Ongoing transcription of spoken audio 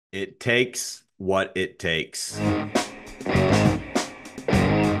It takes what it takes.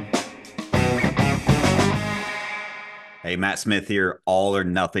 Hey, Matt Smith here, all or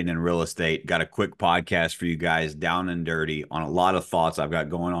nothing in real estate. Got a quick podcast for you guys down and dirty on a lot of thoughts I've got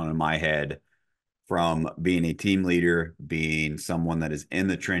going on in my head from being a team leader, being someone that is in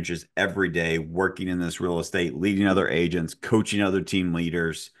the trenches every day, working in this real estate, leading other agents, coaching other team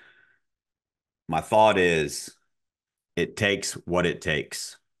leaders. My thought is it takes what it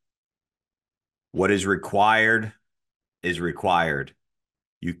takes. What is required.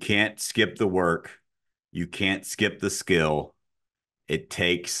 You can't skip the work. You can't skip the skill. It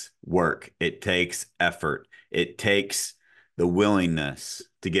takes work. It takes effort. It takes the willingness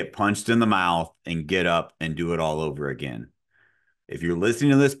to get punched in the mouth and get up and do it all over again. If you're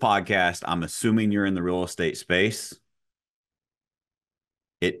listening to this podcast, I'm assuming you're in the real estate space.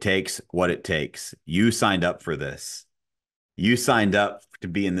 It takes what it takes. You signed up for this. You signed up to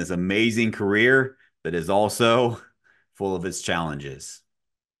be in this amazing career that is also full of its challenges.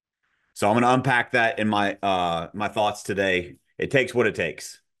 So I'm going to unpack that in my thoughts today. It takes what it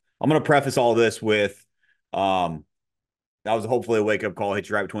takes. I'm going to preface all this with that was hopefully a wake up call, hit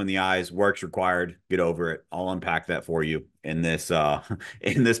you right between the eyes. Work's required. Get over it. I'll unpack that for you in this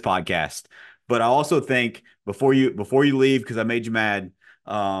in this podcast. But I also think before you leave, because I made you mad,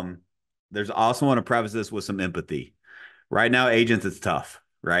 there's I also want to preface this with some empathy. Right now, agents, it's tough,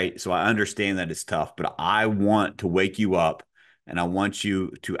 right? So I understand that it's tough, but I want to wake you up and I want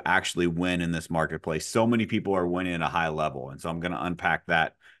you to actually win in this marketplace. So many people are winning at a high level. And so I'm going to unpack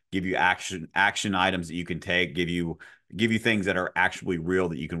that, give you action items that you can take, give you things that are actually real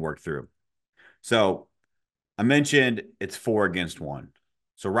that you can work through. So I mentioned it's 4 against 1.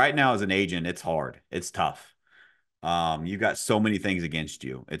 So right now as an agent, it's hard. It's tough. You've got so many things against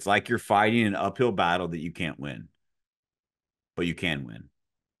you. It's like you're fighting an uphill battle that you can't win, but you can win.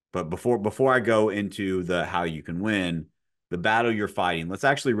 But before I go into the how you can win, the battle you're fighting, let's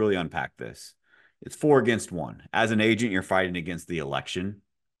actually really unpack this. It's 4 against 1. As an agent, you're fighting against the election.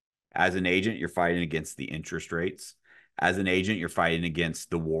 As an agent, you're fighting against the interest rates. As an agent, you're fighting against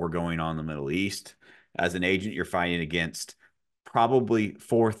the war going on in the Middle East. As an agent, you're fighting against probably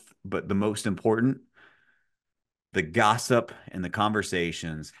fourth, but the most important, the gossip and the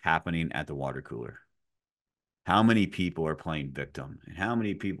conversations happening at the water cooler. How many people are playing victim and how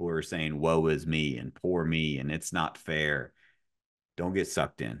many people are saying, woe is me and poor me and it's not fair? Don't get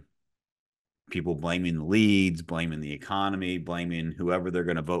sucked in. People blaming the leads, blaming the economy, blaming whoever they're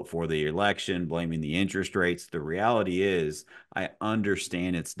going to vote for the election, blaming the interest rates. The reality is, I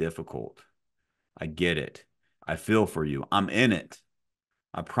understand it's difficult. I get it. I feel for you. I'm in it.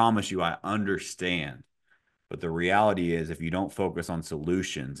 I promise you, I understand. But the reality is, if you don't focus on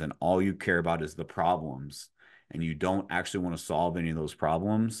solutions and all you care about is the problems, and you don't actually want to solve any of those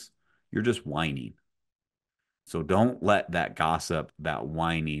problems, you're just whining. So don't let that gossip, that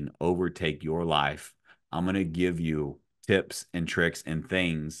whining overtake your life. I'm going to give you tips and tricks and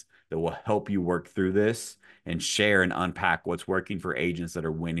things that will help you work through this and share and unpack what's working for agents that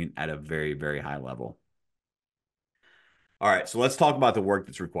are winning at a very, very high level. All right, so let's talk about the work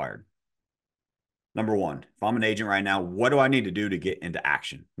that's required. Number one, if I'm an agent right now, what do I need to do to get into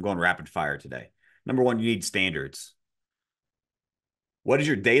action? I'm going rapid fire today. Number one, you need standards. What is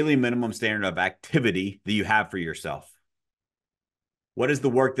your daily minimum standard of activity that you have for yourself? What is the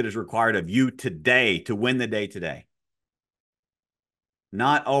work that is required of you today to win the day today?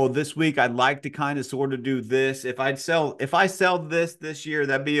 Not, oh, this week I'd like to kind of sort of do this. If I sell this year,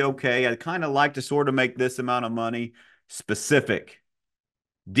 that'd be okay. I'd kind of like to sort of make this amount of money. Specific,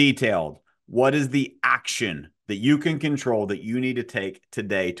 detailed. What is the action that you can control that you need to take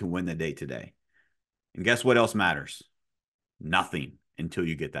today to win the day today? And guess what else matters? Nothing until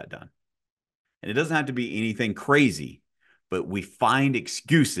you get that done. And it doesn't have to be anything crazy, but we find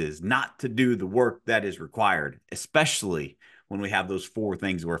excuses not to do the work that is required, especially when we have those 4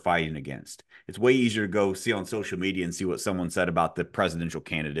 things we're fighting against. It's way easier to go see on social media and see what someone said about the presidential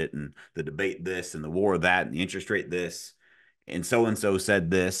candidate and the debate this and the war that and the interest rate this and so said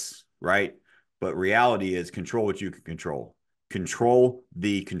this, right? But reality is control what you can control. Control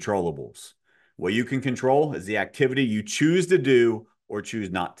the controllables. What you can control is the activity you choose to do or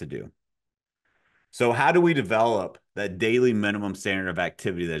choose not to do. So, how do we develop that daily minimum standard of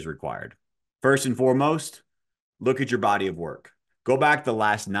activity that is required? First and foremost, look at your body of work. Go back the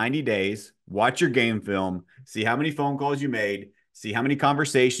last 90 days, watch your game film, see how many phone calls you made, see how many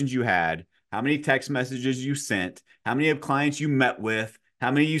conversations you had, how many text messages you sent, how many of clients you met with,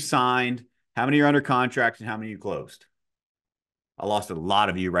 how many you signed, how many are under contract, and how many you closed. I lost a lot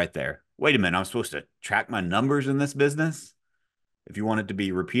of you right there. Wait a minute, I'm supposed to track my numbers in this business? If you want it to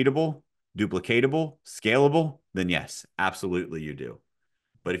be repeatable, duplicatable, scalable, then yes, absolutely you do.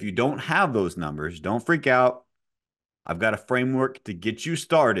 But if you don't have those numbers, don't freak out. I've got a framework to get you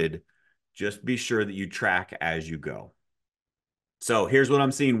started. Just be sure that you track as you go. So here's what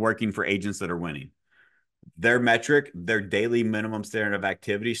I'm seeing working for agents that are winning. Their metric, their daily minimum standard of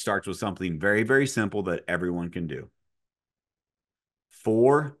activity starts with something very, very simple that everyone can do.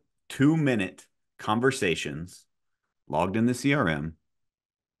 4 2-minute conversations logged in the CRM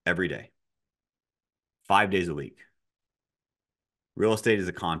every day, 5 days a week. Real estate is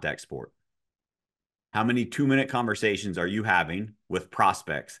a contact sport. How many 2-minute conversations are you having with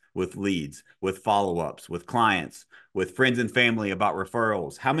prospects, with leads, with follow-ups, with clients, with friends and family about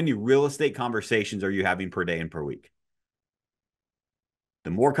referrals? How many real estate conversations are you having per day and per week? The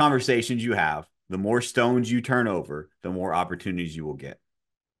more conversations you have, the more stones you turn over, the more opportunities you will get.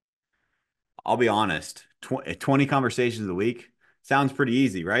 I'll be honest, 20 conversations a week sounds pretty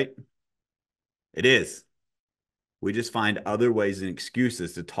easy, right? It is. We just find other ways and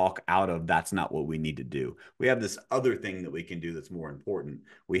excuses to talk out of that's not what we need to do. We have this other thing that we can do that's more important.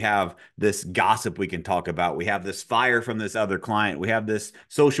 We have this gossip we can talk about. We have this fire from this other client. We have this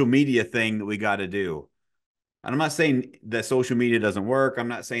social media thing that we got to do. And I'm not saying that social media doesn't work. I'm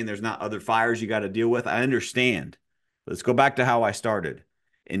not saying there's not other fires you got to deal with. I understand. Let's go back to how I started.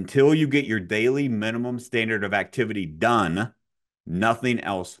 Until you get your daily minimum standard of activity done, nothing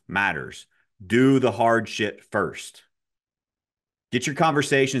else matters. Do the hard shit first. Get your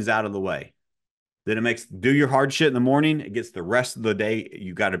conversations out of the way. Then it makes do your hard shit in the morning. It gets the rest of the day.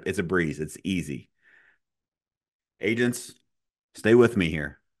 You got to, it's a breeze. It's easy. Agents, stay with me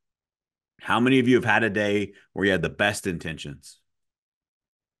here. How many of you have had a day where you had the best intentions?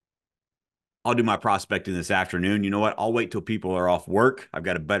 I'll do my prospecting this afternoon. You know what? I'll wait till people are off work. I've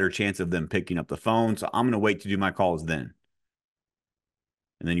got a better chance of them picking up the phone. So I'm going to wait to do my calls then.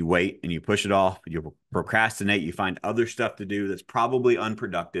 And then you wait and you push it off. You procrastinate. You find other stuff to do that's probably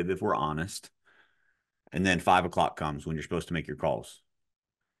unproductive if we're honest. And then 5 o'clock comes when you're supposed to make your calls.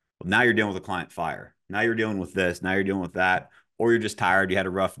 Well, now you're dealing with a client fire. Now you're dealing with this. Now you're dealing with that. Or you're just tired. You had a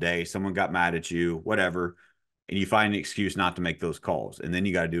rough day. Someone got mad at you, whatever. And you find an excuse not to make those calls. And then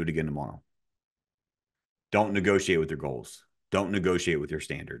you got to do it again tomorrow. Don't negotiate with your goals. Don't negotiate with your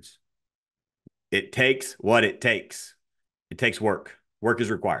standards. It takes what it takes. It takes work. Work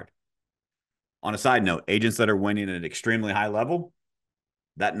is required. On a side note, agents that are winning at an extremely high level,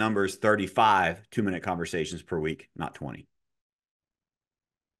 that number is 35 2-minute conversations per week, not 20.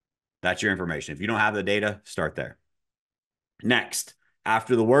 That's your information. If you don't have the data, start there. Next,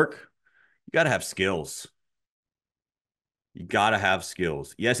 after the work, you got to have skills. You got to have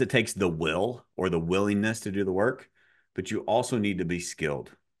skills. Yes, it takes the will or the willingness to do the work, but you also need to be skilled.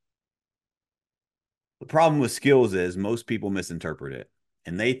 The problem with skills is most people misinterpret it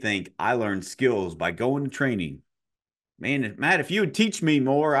and they think I learned skills by going to training. Man, Matt, if you would teach me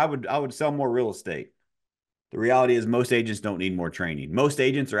more, I would sell more real estate. The reality is most agents don't need more training. Most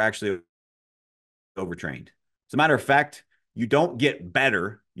agents are actually overtrained. As a matter of fact, you don't get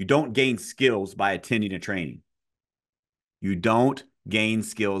better. You don't gain skills by attending a training. You don't gain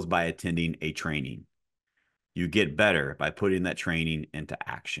skills by attending a training. You get better by putting that training into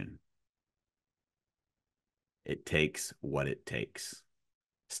action. It takes what it takes.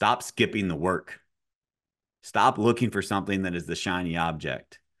 Stop skipping the work. Stop looking for something that is the shiny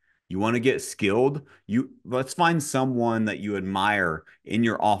object. You want to get skilled? Let's find someone that you admire in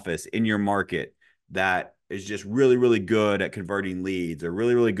your office, in your market, that is just really, really good at converting leads or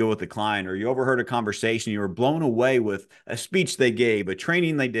really, really good with the client, or you overheard a conversation, you were blown away with a speech they gave, a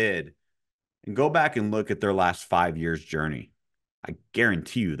training they did, and go back and look at their last 5 years journey. I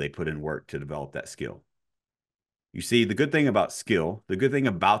guarantee you they put in work to develop that skill. You see, the good thing about skill, the good thing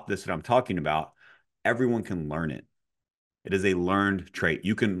about this that I'm talking about, everyone can learn it. It is a learned trait.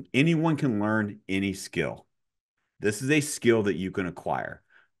 Anyone can learn any skill. This is a skill that you can acquire,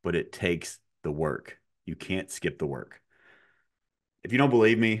 but it takes the work. You can't skip the work. If you don't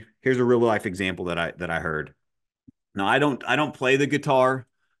believe me, here's a real life example that I heard. Now I don't play the guitar,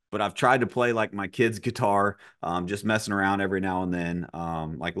 but I've tried to play like my kid's guitar, just messing around every now and then,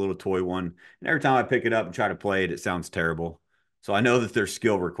 like a little toy one. And every time I pick it up and try to play it, it sounds terrible. So I know that there's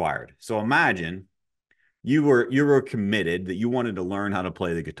skill required. So imagine you were committed that you wanted to learn how to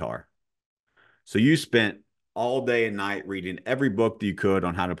play the guitar. So you spent all day and night reading every book that you could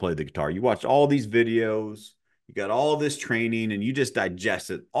on how to play the guitar. You watched all these videos, you got all this training, and you just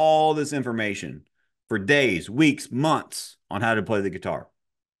digested all this information for days, weeks, months on how to play the guitar.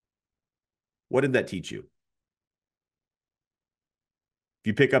 What did that teach you? If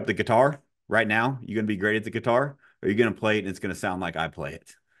you pick up the guitar right now, you're going to be great at the guitar. Or are you going to play it and it's going to sound like I play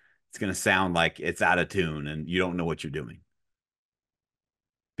it? It's going to sound like it's out of tune and you don't know what you're doing.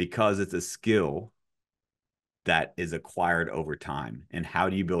 Because it's a skill that is acquired over time. And how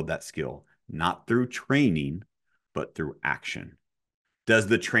do you build that skill? Not through training, but through action. Does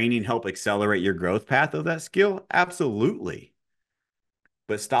the training help accelerate your growth path of that skill? Absolutely.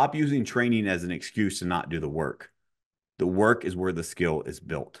 But stop using training as an excuse to not do the work. The work is where the skill is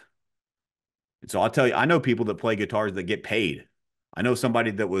built. And so I'll tell you, I know people that play guitars that get paid. I know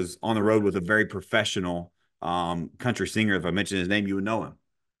somebody that was on the road with a very professional country singer. If I mentioned his name, you would know him.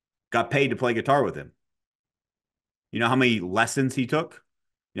 Got paid to play guitar with him. You know how many lessons he took?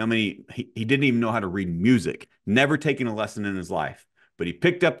 You know how many, he didn't even know how to read music, never taken a lesson in his life. But he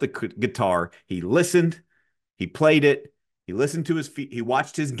picked up the guitar, he listened, he played it, he listened to his feet, he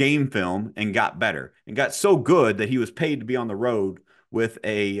watched his game film and got better and got so good that he was paid to be on the road with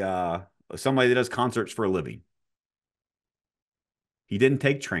a somebody that does concerts for a living. He didn't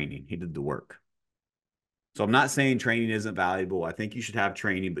take training, he did the work. So I'm not saying training isn't valuable. I think you should have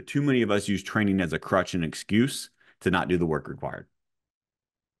training, but too many of us use training as a crutch and excuse to not do the work required.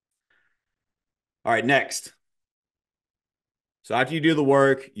 All right, next. So after you do the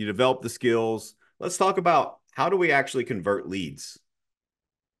work, you develop the skills. Let's talk about how do we actually convert leads?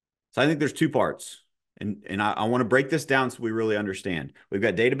 So I think there's two parts. And I want to break this down so we really understand. We've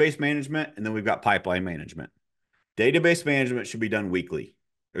got database management and then we've got pipeline management. Database management should be done weekly.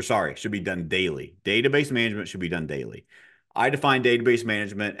 Or sorry, should be done daily. Database management should be done daily. I define database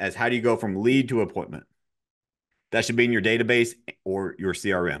management as how do you go from lead to appointment. That should be in your database or your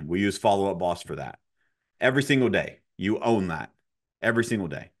CRM. We use Follow Up Boss for that. Every single day, you own that. Every single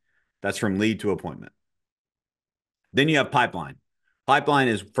day. That's from lead to appointment. Then you have pipeline. Pipeline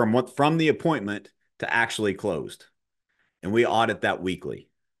is from the appointment to actually closed. And we audit that weekly.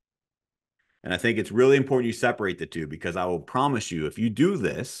 And I think it's really important you separate the two because I will promise you, if you do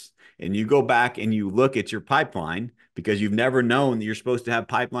this and you go back and you look at your pipeline because you've never known that you're supposed to have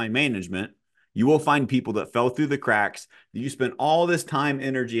pipeline management, you will find people that fell through the cracks that you spent all this time,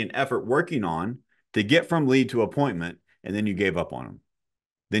 energy, and effort working on to get from lead to appointment, and then you gave up on them.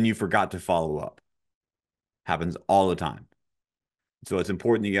 Then you forgot to follow up. Happens all the time. So it's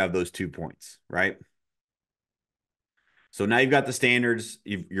important that you have those 2 points, right? So now you've got the standards.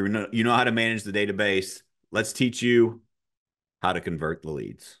 You know how to manage the database. Let's teach you how to convert the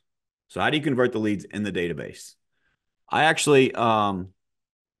leads. So how do you convert the leads in the database? I actually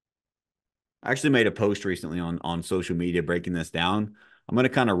made a post recently on social media breaking this down. I'm going to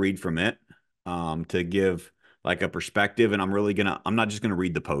kind of read from it to give like a perspective. And I'm not just going to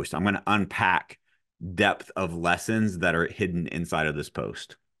read the post. I'm going to unpack depth of lessons that are hidden inside of this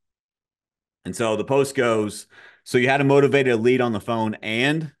post. And so the post goes, so you had a motivated lead on the phone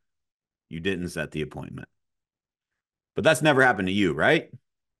and you didn't set the appointment. But that's never happened to you, right?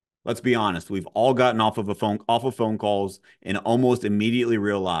 Let's be honest. We've all gotten off of phone calls and almost immediately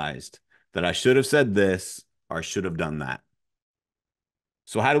realized that I should have said this or I should have done that.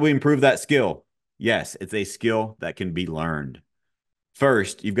 So how do we improve that skill? Yes, it's a skill that can be learned.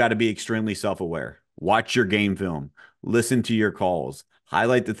 First, you've got to be extremely self-aware. Watch your game film, listen to your calls,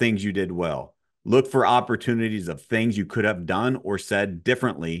 highlight the things you did well. Look for opportunities of things you could have done or said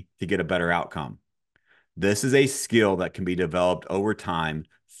differently to get a better outcome. This is a skill that can be developed over time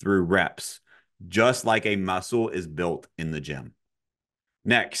through reps, just like a muscle is built in the gym.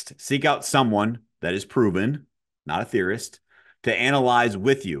 Next, seek out someone that is proven, not a theorist, to analyze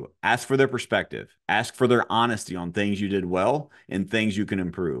with you. Ask for their perspective. Ask for their honesty on things you did well and things you can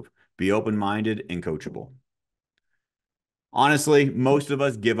improve. Be open-minded and coachable. Honestly, most of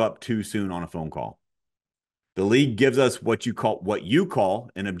us give up too soon on a phone call. The league gives us what you call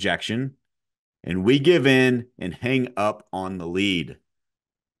an objection, and we give in and hang up on the lead.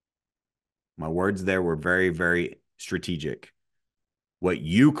 My words there were very, very strategic. What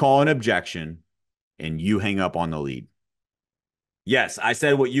you call an objection, and you hang up on the lead. Yes, I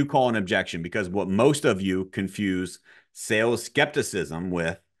said what you call an objection because what most of you confuse sales skepticism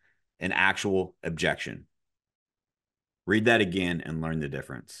with an actual objection. Read that again and learn the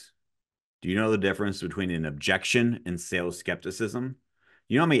difference. Do you know the difference between an objection and sales skepticism?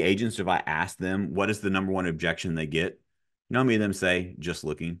 You know how many agents, if I ask them what is the number one objection they get, you know how many of them say just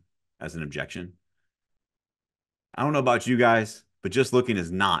looking as an objection? I don't know about you guys, but just looking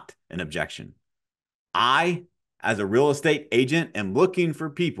is not an objection. I, as a real estate agent, am looking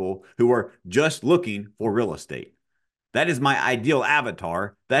for people who are just looking for real estate. That is my ideal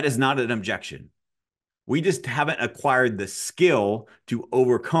avatar. That is not an objection. We just haven't acquired the skill to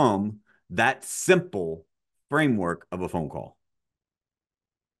overcome that simple framework of a phone call.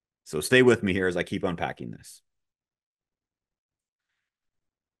 So stay with me here as I keep unpacking this.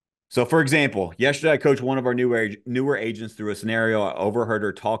 So, for example, yesterday I coached one of our newer agents through a scenario. I overheard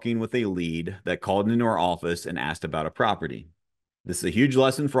her talking with a lead that called into our office and asked about a property. This is a huge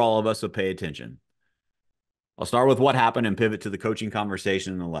lesson for all of us, so pay attention. I'll start with what happened and pivot to the coaching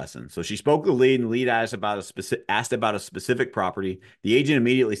conversation and the lesson. So she spoke to the lead, and the lead asked about a specific property. The agent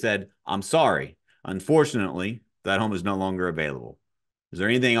immediately said, "I'm sorry. Unfortunately, that home is no longer available. Is there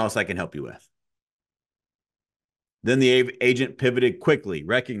anything else I can help you with?" Then the agent pivoted quickly,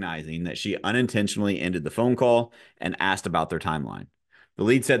 recognizing that she unintentionally ended the phone call and asked about their timeline. The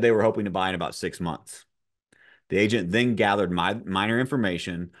lead said they were hoping to buy in about 6 months. The agent then gathered minor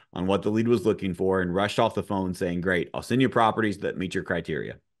information on what the lead was looking for and rushed off the phone saying, "Great, I'll send you properties that meet your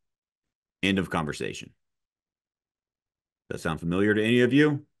criteria." End of conversation. Does that sound familiar to any of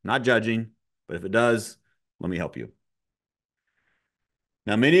you? Not judging, but if it does, let me help you.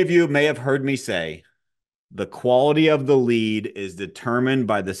 Now, many of you may have heard me say, the quality of the lead is determined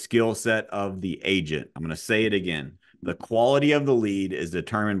by the skill set of the agent. I'm going to say it again. The quality of the lead is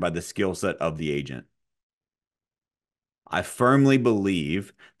determined by the skill set of the agent. I firmly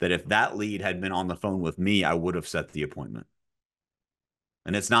believe that if that lead had been on the phone with me, I would have set the appointment.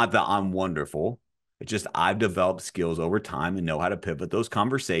 And it's not that I'm wonderful. It's just I've developed skills over time and know how to pivot those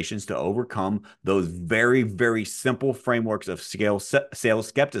conversations to overcome those very, very simple frameworks of sales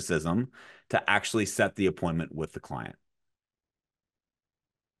skepticism to actually set the appointment with the client.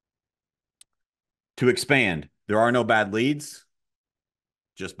 To expand, there are no bad leads,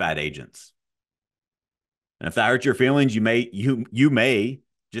 just bad agents. And if that hurts your feelings, you may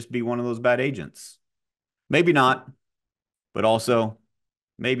just be one of those bad agents. Maybe not, but also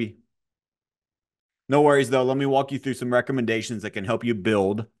maybe. No worries, though. Let me walk you through some recommendations that can help you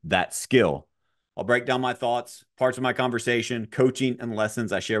build that skill. I'll break down my thoughts, parts of my conversation, coaching, and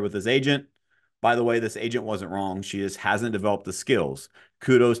lessons I share with this agent. By the way, this agent wasn't wrong. She just hasn't developed the skills.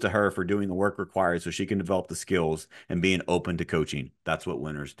 Kudos to her for doing the work required so she can develop the skills and being open to coaching. That's what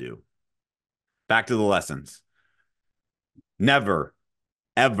winners do. Back to the lessons. Never,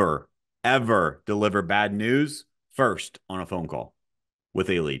 ever, ever deliver bad news first on a phone call with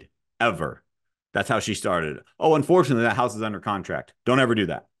a lead. Ever. That's how she started. "Oh, unfortunately, that house is under contract." Don't ever do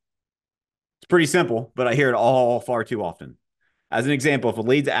that. It's pretty simple, but I hear it all far too often. As an example, if a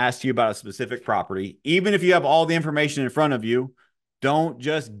lead asks you about a specific property, even if you have all the information in front of you, don't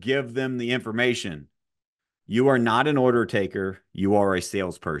just give them the information. You are not an order taker. You are a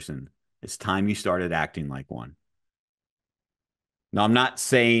salesperson. It's time you started acting like one. Now, I'm not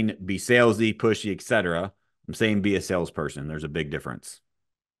saying be salesy, pushy, etc. I'm saying be a salesperson. There's a big difference.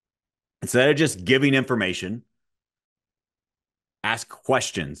 Instead of just giving information, ask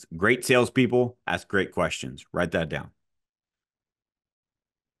questions. Great salespeople ask great questions. Write that down.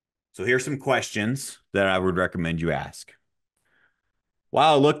 So here's some questions that I would recommend you ask.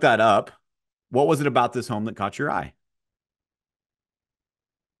 While I looked that up, what was it about this home that caught your eye?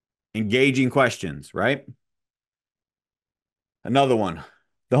 Engaging questions, right? Another one.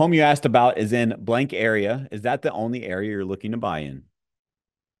 The home you asked about is in blank area. Is that the only area you're looking to buy in?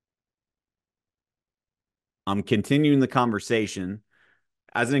 I'm continuing the conversation.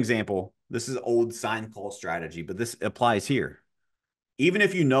 As an example, this is old sign call strategy, but this applies here. Even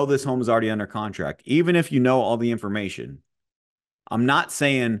if you know this home is already under contract, even if you know all the information, I'm not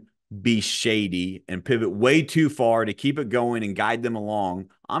saying be shady and pivot way too far to keep it going and guide them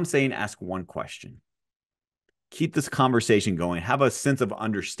along. I'm saying ask one question. Keep this conversation going. Have a sense of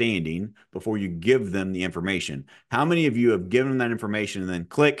understanding before you give them the information. How many of you have given them that information and then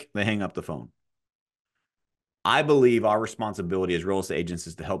click, they hang up the phone? I believe our responsibility as real estate agents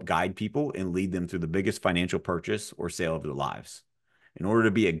is to help guide people and lead them through the biggest financial purchase or sale of their lives. In order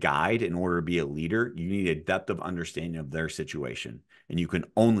to be a guide, in order to be a leader, you need a depth of understanding of their situation. And you can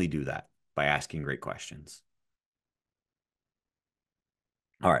only do that by asking great questions.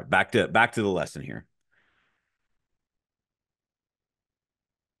 All right, back to the lesson here.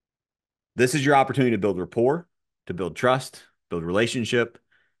 This is your opportunity to build rapport, to build trust, build relationship,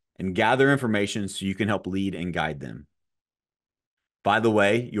 and gather information so you can help lead and guide them. By the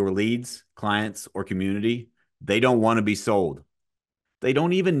way, your leads, clients, or community, they don't want to be sold. They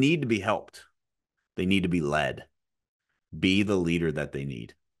don't even need to be helped. They need to be led. Be the leader that they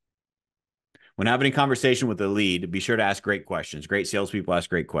need. When having a conversation with a lead, be sure to ask great questions. Great salespeople ask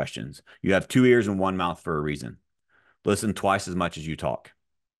great questions. You have 2 ears and 1 mouth for a reason. Listen twice as much as you talk.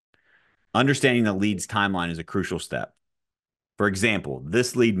 Understanding the lead's timeline is a crucial step. For example,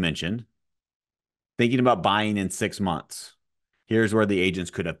 this lead mentioned thinking about buying in 6 months. Here's where the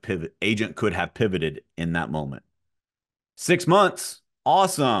agent could have pivoted in that moment. 6 months,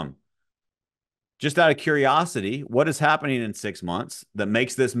 awesome. Just out of curiosity, what is happening in 6 months that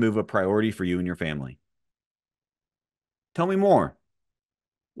makes this move a priority for you and your family? Tell me more.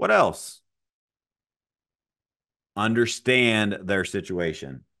 What else? Understand their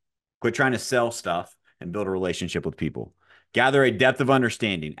situation. Quit trying to sell stuff and build a relationship with people. Gather a depth of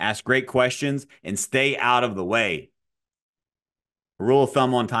understanding, ask great questions, and stay out of the way. A rule of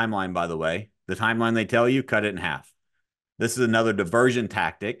thumb on timeline, by the way, the timeline they tell you, cut it in half. This is another diversion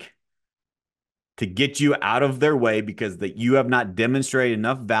tactic to get you out of their way because that you have not demonstrated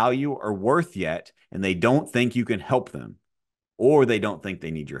enough value or worth yet, and they don't think you can help them, or they don't think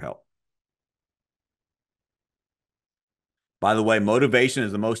they need your help. By the way, motivation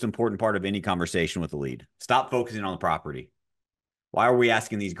is the most important part of any conversation with a lead. Stop focusing on the property. Why are we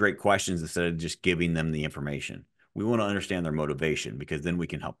asking these great questions instead of just giving them the information? We want to understand their motivation because then we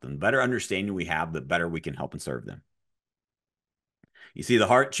can help them. The better understanding we have, the better we can help and serve them. You see, the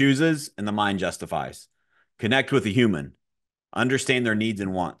heart chooses and the mind justifies. Connect with a human. Understand their needs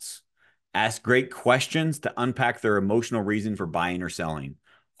and wants. Ask great questions to unpack their emotional reason for buying or selling.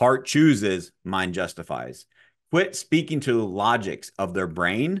 Heart chooses, mind justifies. Quit speaking to the logics of their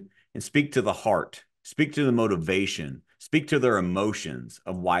brain and speak to the heart. Speak to the motivation. Speak to their emotions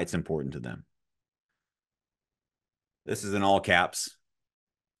of why it's important to them. This is in all caps.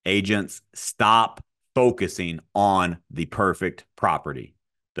 Agents, stop focusing on the perfect property.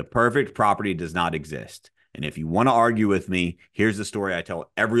 The perfect property does not exist. And if you want to argue with me, here's the story I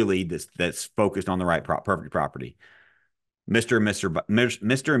tell every lead that's focused on the right perfect property. Mr. and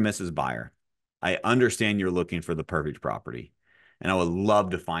Mrs. Buyer, I understand you're looking for the perfect property, and I would love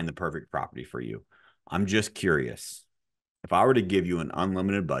to find the perfect property for you. I'm just curious. If I were to give you an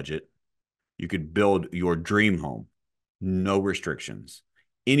unlimited budget, you could build your dream home, no restrictions,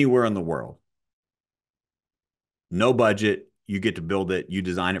 anywhere in the world. No budget, you get to build it, you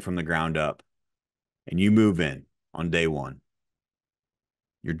design it from the ground up, and you move in on day one.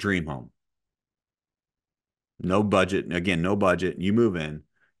 Your dream home. No budget. Again, no budget. You move in.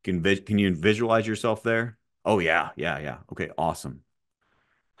 Can you visualize yourself there? Oh, yeah. Yeah. Yeah. Okay. Awesome.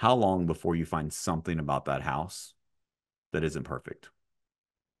 How long before you find something about that house that isn't perfect?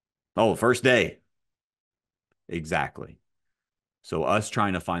 Oh, first day. Exactly. So us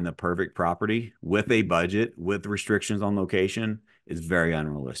trying to find the perfect property with a budget, with restrictions on location is very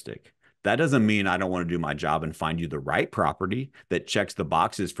unrealistic. That doesn't mean I don't want to do my job and find you the right property that checks the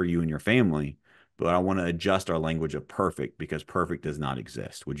boxes for you and your family, but I want to adjust our language of perfect because perfect does not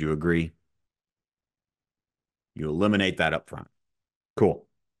exist. Would you agree? You eliminate that up front. Cool.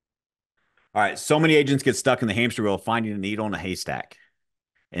 All right. So many agents get stuck in the hamster wheel finding a needle in a haystack.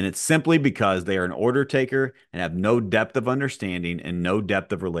 And it's simply because they are an order taker and have no depth of understanding and no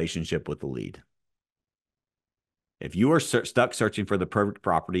depth of relationship with the lead. If you are stuck searching for the perfect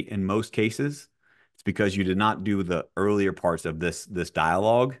property, in most cases, it's because you did not do the earlier parts of this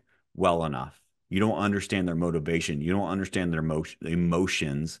dialogue well enough. You don't understand their motivation. You don't understand their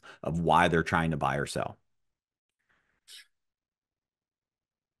emotions of why they're trying to buy or sell.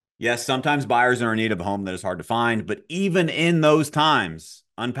 Yes, sometimes buyers are in need of a home that is hard to find, but even in those times,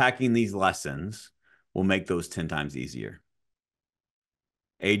 unpacking these lessons will make those 10 times easier.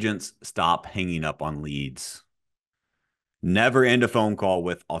 Agents, stop hanging up on leads. Never end a phone call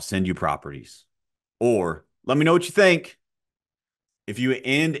with, I'll send you properties. Or let me know what you think. If you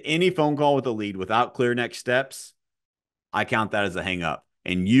end any phone call with a lead without clear next steps, I count that as a hang up.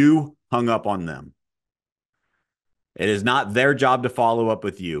 And you hung up on them. It is not their job to follow up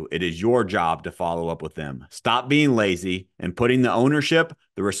with you. It is your job to follow up with them. Stop being lazy and putting the ownership,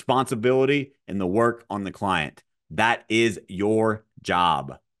 the responsibility, and the work on the client. That is your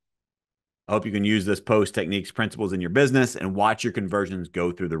job. I hope you can use this post techniques principles in your business and watch your conversions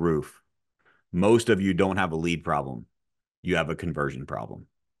go through the roof. Most of you don't have a lead problem. You have a conversion problem.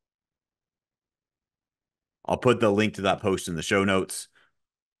 I'll put the link to that post in the show notes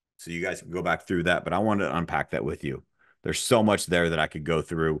so you guys can go back through that, but I wanted to unpack that with you. There's so much there that I could go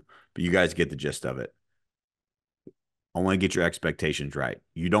through, but you guys get the gist of it. I want to get your expectations right.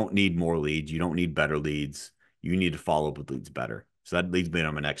 You don't need more leads. You don't need better leads. You need to follow up with leads better. So that leads me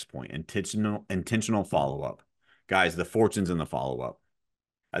to my next point. Intentional follow-up. Guys, the fortune's in the follow-up.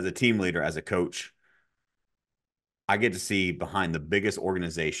 As a team leader, as a coach, I get to see behind the biggest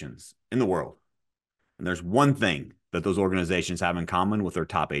organizations in the world. And there's one thing that those organizations have in common with their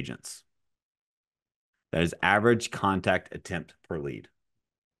top agents. That is average contact attempt per lead.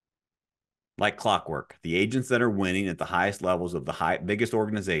 Like clockwork, the agents that are winning at the highest levels of the biggest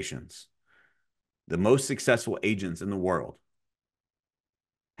organizations, the most successful agents in the world,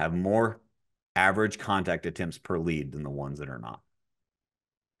 have more average contact attempts per lead than the ones that are not.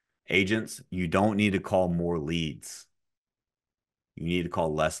 Agents, you don't need to call more leads. You need to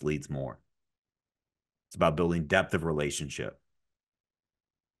call less leads more. It's about building depth of relationship.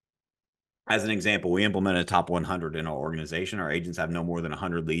 As an example, we implemented a top 100 in our organization. Our agents have no more than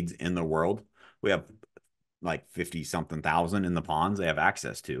 100 leads in the world. We have like 50 something thousand in the ponds they have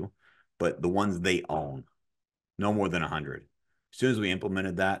access to, but the ones they own, no more than 100. As soon as we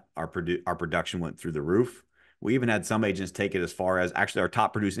implemented that, our production went through the roof. We even had some agents take it as far as actually our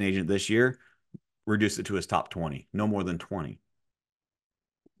top producing agent this year reduced it to his top 20, no more than 20.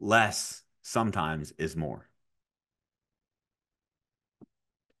 Less sometimes is more.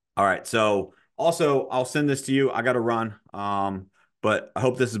 All right. So also, I'll send this to you. I got to run. But I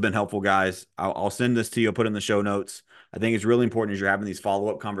hope this has been helpful, guys. I'll send this to you. I'll put in the show notes. I think it's really important as you're having these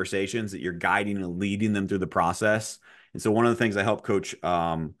follow-up conversations that you're guiding and leading them through the process. And so one of the things I help coach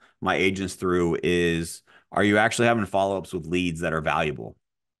my agents through is, are you actually having follow-ups with leads that are valuable?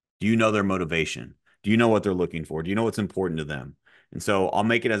 Do you know their motivation? Do you know what they're looking for? Do you know what's important to them? And so I'll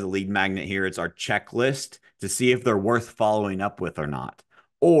make it as a lead magnet here. It's our checklist to see if they're worth following up with or not.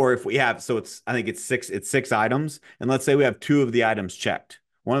 Or if we have, so I think it's six items. And let's say we have two of the items checked.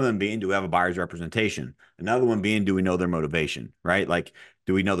 One of them being, do we have a buyer's representation? Another one being, do we know their motivation, right? Like,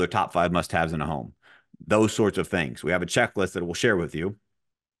 do we know their top 5 must-haves in a home? Those sorts of things. We have a checklist that we'll share with you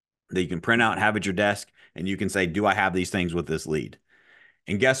that you can print out, have at your desk, and you can say, do I have these things with this lead?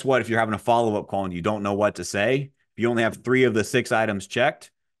 And guess what? If you're having a follow-up call and you don't know what to say, if you only have 3 of the 6 items checked,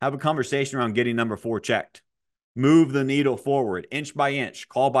 have a conversation around getting number 4 checked. Move the needle forward, inch by inch,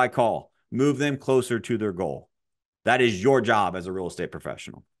 call by call. Move them closer to their goal. That is your job as a real estate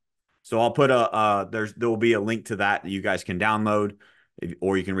professional. So I'll put there will be a link to that you guys can download,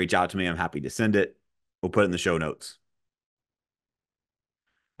 or you can reach out to me. I'm happy to send it. We'll put it in the show notes.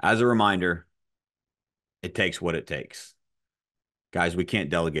 As a reminder, it takes what it takes. Guys, we can't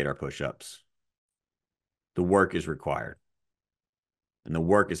delegate our push-ups. The work is required. And the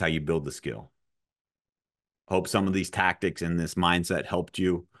work is how you build the skill. Hope some of these tactics and this mindset helped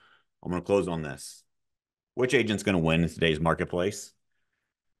you. I'm going to close on this. Which agent's going to win in today's marketplace?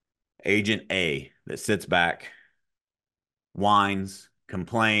 Agent A that sits back, whines,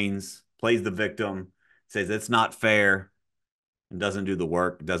 complains, plays the victim, says it's not fair, and doesn't do the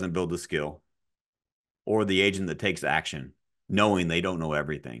work, doesn't build the skill. Or the agent that takes action, knowing they don't know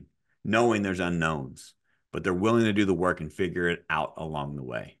everything, knowing there's unknowns, but they're willing to do the work and figure it out along the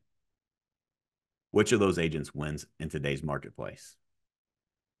way. Which of those agents wins in today's marketplace?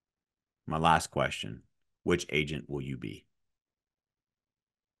 My last question, which agent will you be?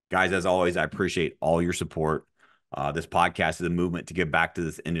 Guys, as always, I appreciate all your support. This podcast is a movement to give back to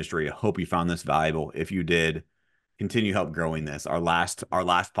this industry. I hope you found this valuable. If you did, continue help growing this. Our last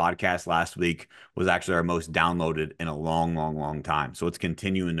podcast last week was actually our most downloaded in a long time. So it's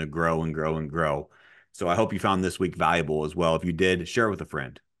continuing to grow and grow and grow. So I hope you found this week valuable as well. If you did, share it with a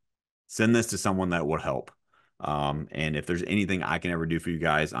friend. Send this to someone that would help. And if there's anything I can ever do for you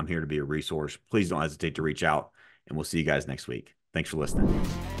guys, I'm here to be a resource. Please don't hesitate to reach out, and we'll see you guys next week. Thanks for listening.